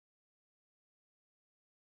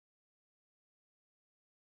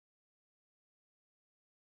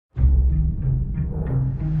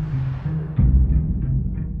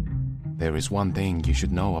there is one thing you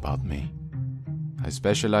should know about me. I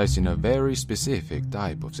specialize in a very specific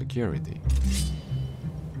type of security.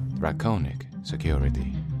 Draconic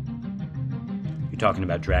security. You talking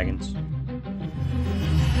about dragons? The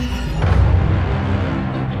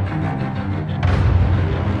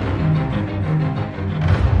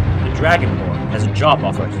Dragonborn has a job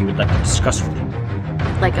offer he would like to discuss with you.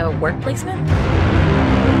 Like a work placement?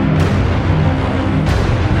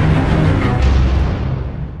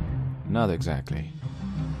 Not exactly.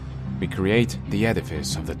 We create the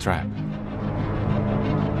edifice of the trap.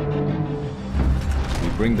 We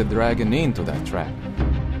bring the dragon into that trap,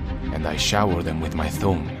 and I shower them with my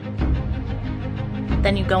Thuum.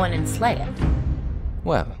 Then you go in and slay it.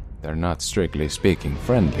 Well, they're not strictly speaking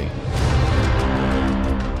friendly.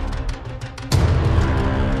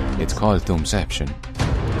 It's called Thuumception.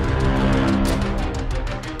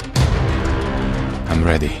 I'm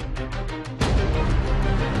ready.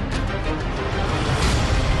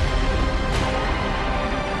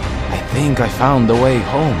 I think I found the way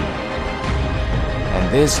home.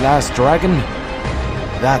 And this last dragon,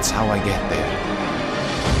 that's how I get there.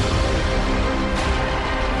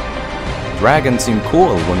 Dragons seem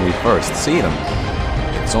cool when we first see them.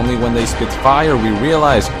 It's only when they spit fire we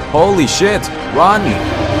realize, holy shit, run!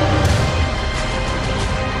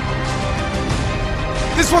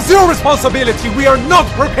 This was your responsibility! We are not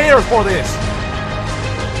prepared for this!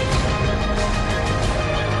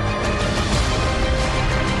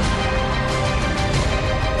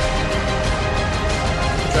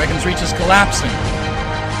 Dragon's Reach is collapsing.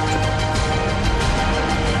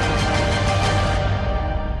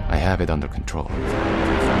 I have it under control.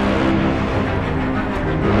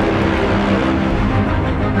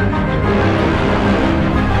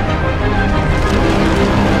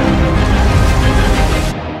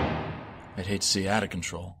 I'd hate to see it out of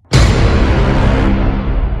control.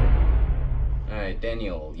 Alright,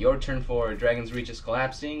 Daniel, your turn for Dragon's Reach is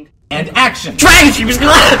collapsing. And action! Dragon's Reach is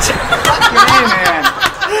collapsing! Fuck your name, man!